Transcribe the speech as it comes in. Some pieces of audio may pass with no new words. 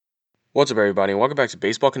What's up, everybody, and welcome back to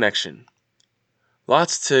Baseball Connection.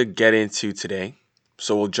 Lots to get into today,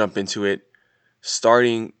 so we'll jump into it,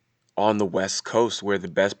 starting on the West Coast, where the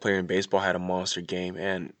best player in baseball had a monster game,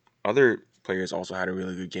 and other players also had a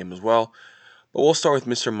really good game as well. But we'll start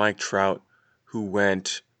with Mr. Mike Trout, who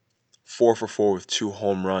went 4 for 4 with 2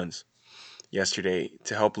 home runs yesterday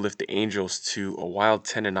to help lift the Angels to a wild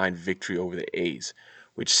 10-9 victory over the A's,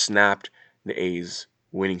 which snapped the A's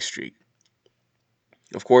winning streak.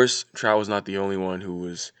 Of course, Trout was not the only one who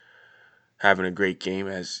was having a great game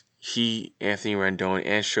as he, Anthony Rendon,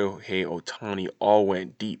 and Shohei Ohtani all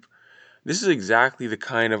went deep. This is exactly the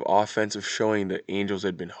kind of offensive showing the Angels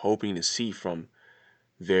had been hoping to see from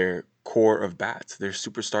their core of bats, their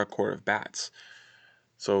superstar core of bats.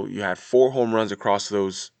 So you had 4 home runs across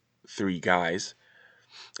those three guys,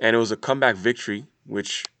 and it was a comeback victory,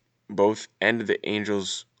 which both ended the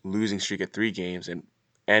Angels' losing streak at 3 games and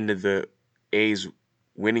ended the A's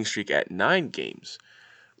winning streak at 9 games.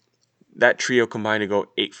 That trio combined to go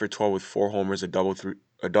 8 for 12 with 4 homers, a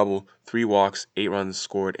double, 3 walks, 8 runs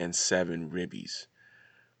scored, and 7 ribbies.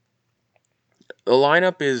 The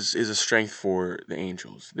lineup is a strength for the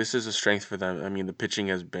Angels. This is a strength for them. I mean, the pitching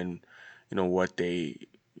has been, what they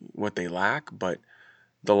lack, but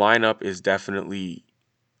the lineup is definitely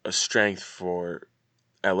a strength for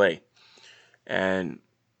LA. And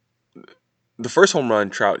the first home run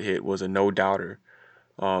Trout hit was a no doubter.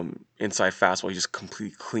 Inside fastball, he just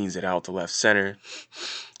completely cleans it out to left center.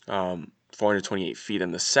 428 feet.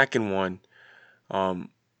 And the second one, um,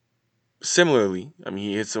 similarly, I mean,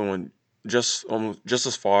 he hit someone just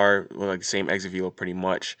as far with like the same exit velo, pretty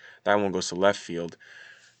much. That one goes to left field.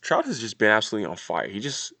 Trout has just been absolutely on fire. He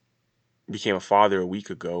just became a father a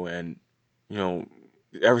week ago, and you know,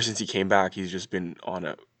 ever since he came back, he's just been on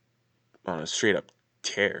a straight up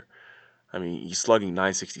tear. I mean, he's slugging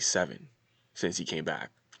 967 since he came back.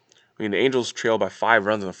 I mean, the Angels trailed by 5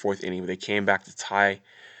 runs in the fourth inning, but they came back to tie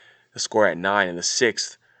the score at 9 in the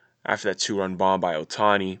sixth after that 2-run bomb by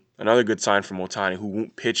Ohtani. Another good sign from Ohtani, who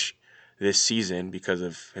won't pitch this season because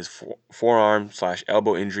of his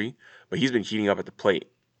forearm/elbow injury, but he's been heating up at the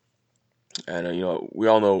plate. And, we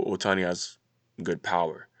all know Ohtani has good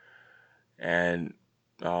power. And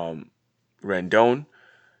um, Rendon,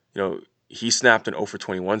 he snapped an 0 for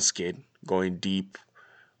 21 skid, going deep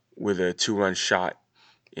with a 2-run shot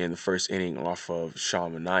in the first inning off of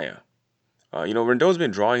Sean Manaea. Rendon's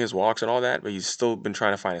been drawing his walks and all that, but he's still been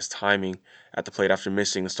trying to find his timing at the plate after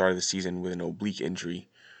missing the start of the season with an oblique injury.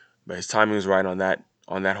 But his timing was right on that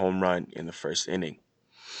home run in the first inning.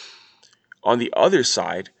 On the other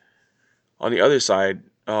side,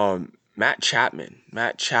 Matt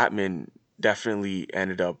Chapman definitely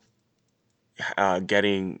ended up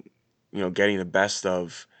getting the best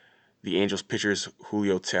of the Angels pitchers,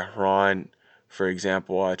 Julio Teheran, for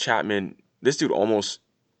example. Chapman, this dude almost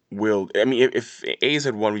willed. I mean, if A's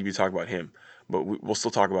had won, we'd be talking about him, but we'll still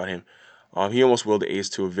talk about him. He almost willed the A's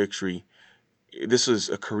to a victory. This was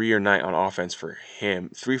a career night on offense for him.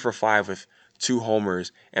 3 for 5 with 2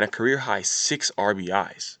 homers and a career high 6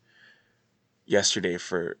 RBIs yesterday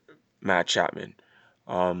for Matt Chapman.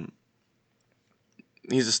 Um,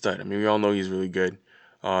 he's a stud. I mean, we all know he's really good.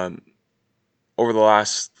 Um, Over the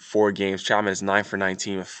last 4 games, Chapman is 9 for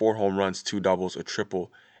 19 with 4 home runs, 2 doubles, a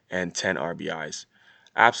triple, and 10 RBIs.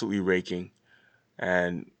 Absolutely raking,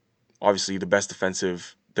 and obviously the best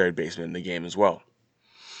defensive third baseman in the game as well.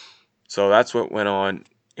 So that's what went on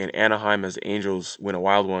in Anaheim as the Angels win a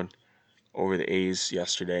wild one over the A's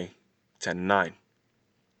yesterday, 10-9.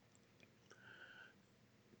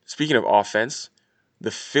 Speaking of offense,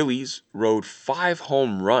 the Phillies rode 5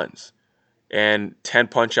 home runs and 10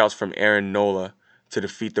 punchouts from Aaron Nola to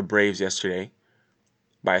defeat the Braves yesterday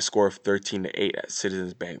by a score of 13-8 at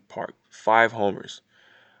Citizens Bank Park. 5 homers.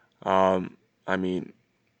 I mean,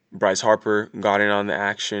 Bryce Harper got in on the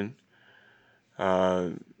action. Uh,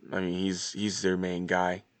 I mean, he's their main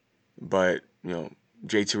guy. But,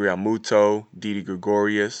 JT Realmuto, Didi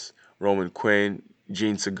Gregorius, Roman Quinn,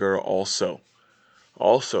 Gene Segura also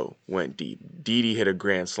went deep. Didi hit a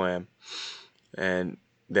grand slam, and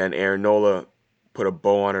then Aaron Nola put a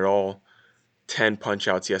bow on it all. 10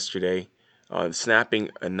 punch-outs yesterday, snapping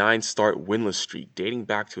a 9-start winless streak dating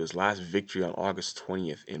back to his last victory on August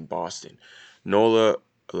 20th in Boston. Nola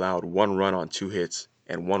allowed 1 run on 2 hits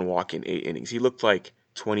and 1 walk in 8 innings. He looked like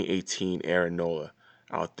 2018 Aaron Nola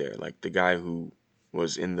out there, like the guy who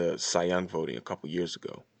was in the Cy Young voting a couple years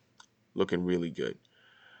ago. Looking really good.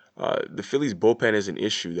 The Phillies bullpen is an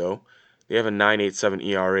issue, though. They have a 9.87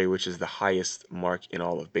 ERA, which is the highest mark in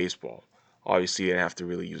all of baseball. Obviously, they didn't have to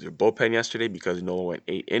really use their bullpen yesterday because Nola went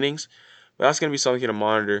 8 innings. But that's going to be something to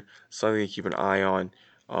monitor, something to keep an eye on.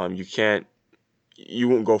 You can't you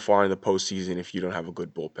won't go far in the postseason if you don't have a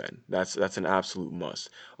good bullpen. That's an absolute must.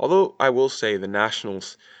 Although I will say the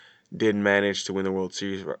Nationals did manage to win the World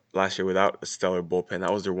Series last year without a stellar bullpen.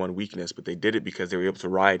 That was their one weakness, but they did it because they were able to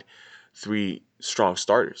ride three strong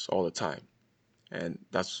starters all the time, and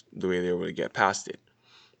that's the way they were able to get past it.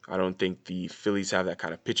 I don't think the Phillies have that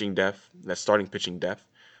kind of pitching depth, that starting pitching depth,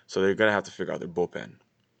 so they're gonna have to figure out their bullpen.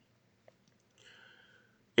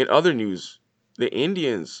 In other news, the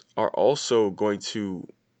Indians are also going to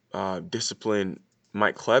discipline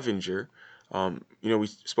Mike Clevinger. We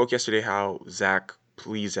spoke yesterday how Zach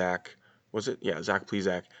Plezak, was it? Yeah, Zach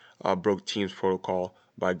Plezak broke team's protocol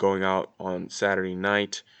by going out on Saturday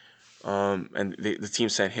night, and the team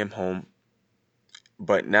sent him home.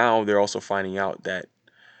 But now they're also finding out that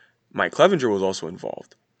Mike Clevinger was also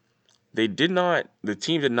involved. The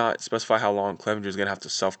team did not specify how long Clevenger is going to have to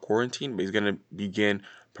self quarantine, but he's going to begin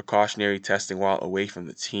precautionary testing while away from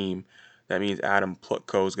the team. That means Adam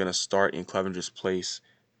Plutko is going to start in Clevenger's place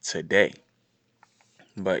today.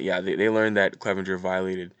 But yeah, they learned that Clevenger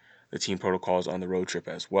violated the team protocols on the road trip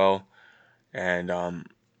as well, and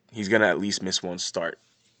he's going to at least miss one start.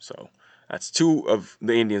 So that's two of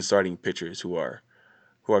the Indian starting pitchers who are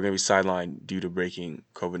going to be sidelined due to breaking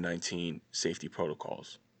COVID-19 safety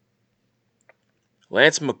protocols.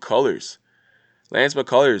 Lance McCullers Lance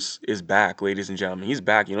McCullers is back, ladies and gentlemen. He's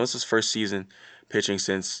back. It's his first season pitching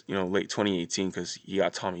since, late 2018 because he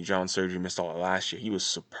got Tommy John surgery, missed all of last year. He was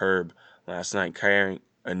superb last night, carrying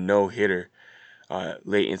a no-hitter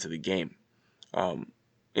late into the game, um,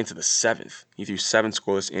 into the seventh. He threw seven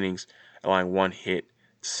scoreless innings, allowing one hit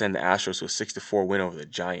to send the Astros to a 6-4 win over the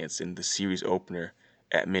Giants in the series opener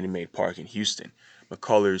at Minute Maid Park in Houston.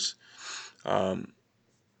 McCullers, um,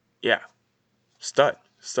 yeah, stud,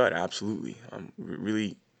 absolutely.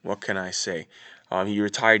 Really, what can I say? He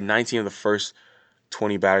retired 19 of the first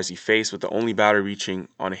 20 batters he faced, with the only batter reaching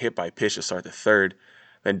on a hit by pitch to start the third.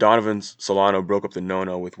 Then Donovan Solano broke up the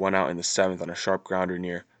no-no with one out in the seventh on a sharp grounder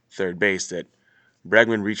near third base that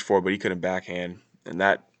Bregman reached for, but he couldn't backhand, and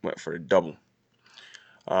that went for a double.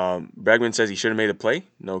 Bregman says he should have made a play.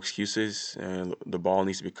 No excuses. The ball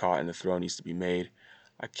needs to be caught and the throw needs to be made.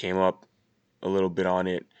 I came up a little bit on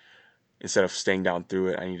it instead of staying down through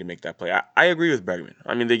it. I need to make that play. I agree with Bregman.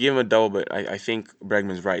 I mean, they gave him a double, but I think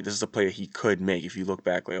Bregman's right. This is a play that he could make if you look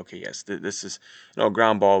back. Like, okay, yes, this is a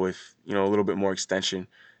ground ball with a little bit more extension.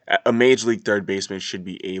 A major league third baseman should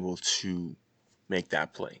be able to make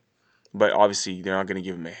that play, but obviously they're not going to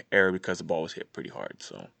give him an error because the ball was hit pretty hard,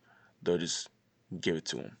 so they'll just give it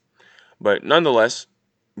to him. But nonetheless,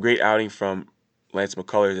 great outing from Lance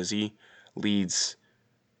McCullers as he leads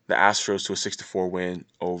the Astros to a 6-4 win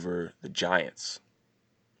over the Giants.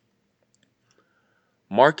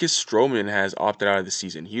 Marcus Stroman has opted out of the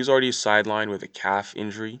season. He was already sidelined with a calf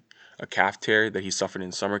injury, a calf tear that he suffered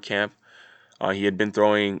in summer camp. He had been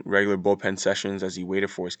throwing regular bullpen sessions as he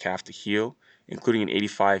waited for his calf to heal, including an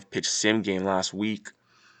 85-pitch sim game last week.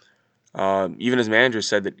 Even his manager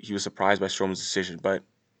said that he was surprised by Stroman's decision, but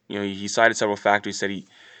he cited several factors. He said he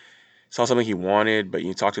saw something he wanted, but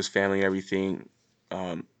he talked to his family and everything.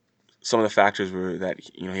 Um, some of the factors were that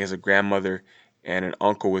he has a grandmother and an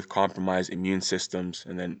uncle with compromised immune systems,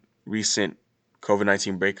 and then recent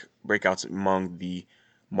COVID-19 breakouts among the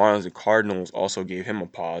Marlins and Cardinals also gave him a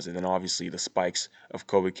pause, and then obviously the spikes of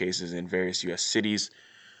COVID cases in various U.S. cities.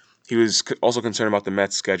 He was also concerned about the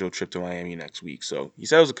Mets' scheduled trip to Miami next week, so he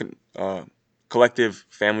said it was a collective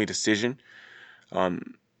family decision.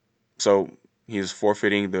 Um, so he is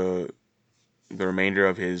forfeiting the remainder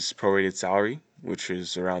of his prorated salary, which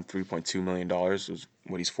is around $3.2 million, is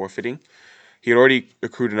what he's forfeiting. He had already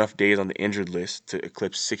accrued enough days on the injured list to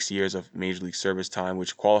eclipse 6 years of Major League service time,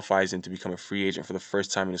 which qualifies him to become a free agent for the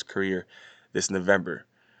first time in his career this November.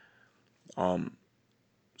 Um,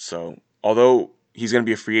 so, although he's going to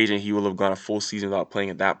be a free agent, he will have gone a full season without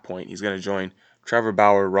playing at that point. He's going to join Trevor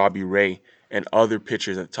Bauer, Robbie Ray, and other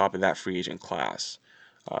pitchers at the top of that free agent class.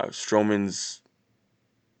 Stroman's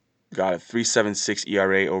got a 3.76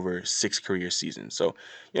 ERA over 6 career seasons. So,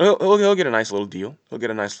 he'll get a nice little deal. He'll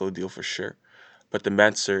get a nice little deal for sure. But the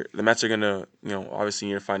Mets are gonna obviously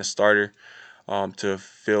need to find a starter to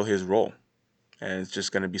fill his role, and it's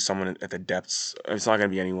just gonna be someone at the depths. It's not gonna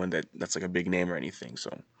be anyone that's like a big name or anything. So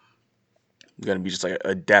it's gonna be just like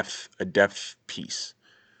a depth piece.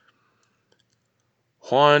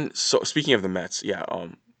 Juan. So speaking of the Mets, yeah,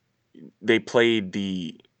 they played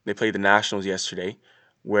the they played the Nationals yesterday,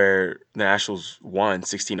 where the Nationals won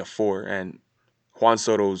 16-4, and Juan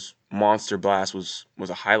Soto's monster blast was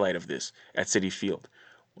a highlight of this at Citi Field.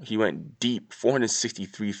 He went deep,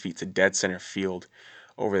 463 feet to dead center field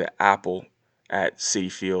over the Apple at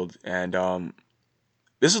Citi Field, and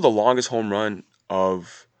this is the longest home run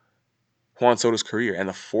of Juan Soto's career and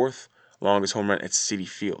the fourth longest home run at Citi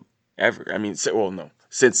Field ever. I mean, well, no,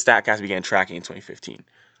 since Statcast began tracking in 2015,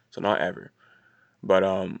 so not ever. But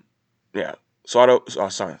yeah, Swatto. Oh,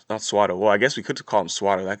 sorry, not Swatto. Well, I guess we could call him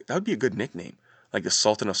Swatto. That would be a good nickname, like the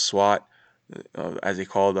Sultan of Swat, as they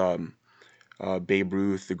called Babe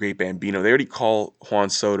Ruth, the Great Bambino. They already call Juan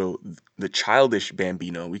Soto the childish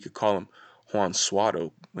Bambino. We could call him Juan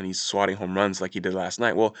Swatto when he's swatting home runs like he did last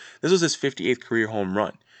night. Well, this was his 58th career home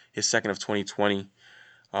run, his second of 2020.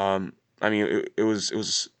 I mean, it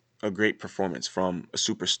was a great performance from a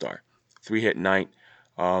superstar. 3 hit night,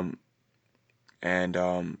 um, and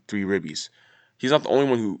 3 ribbies. He's not the only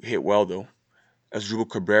one who hit well though. Asdrubal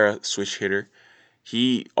Cabrera, switch hitter,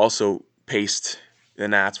 he also paced the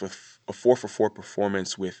Nats with a 4-for-4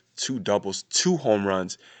 performance with 2 doubles, 2 home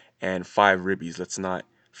runs, and 5 ribbies. Let's not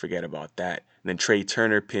forget about that. And then Trey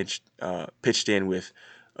Turner pitched in with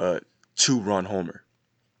a 2-run homer.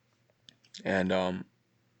 And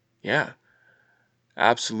yeah,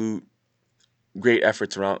 absolute great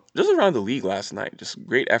efforts around the league last night. Just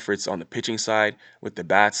great efforts on the pitching side with the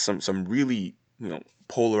bats. Some really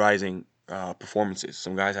polarizing performances.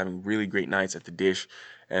 Some guys having really great nights at the dish,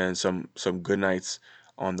 and some good nights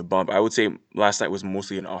on the bump. I would say last night was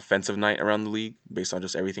mostly an offensive night around the league, based on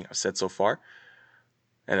just everything I've said so far,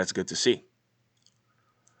 and that's good to see.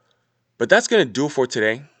 But that's gonna do it for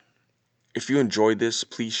today. If you enjoyed this,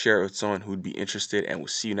 please share it with someone who'd be interested, and we'll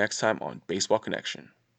see you next time on Baseball Connection.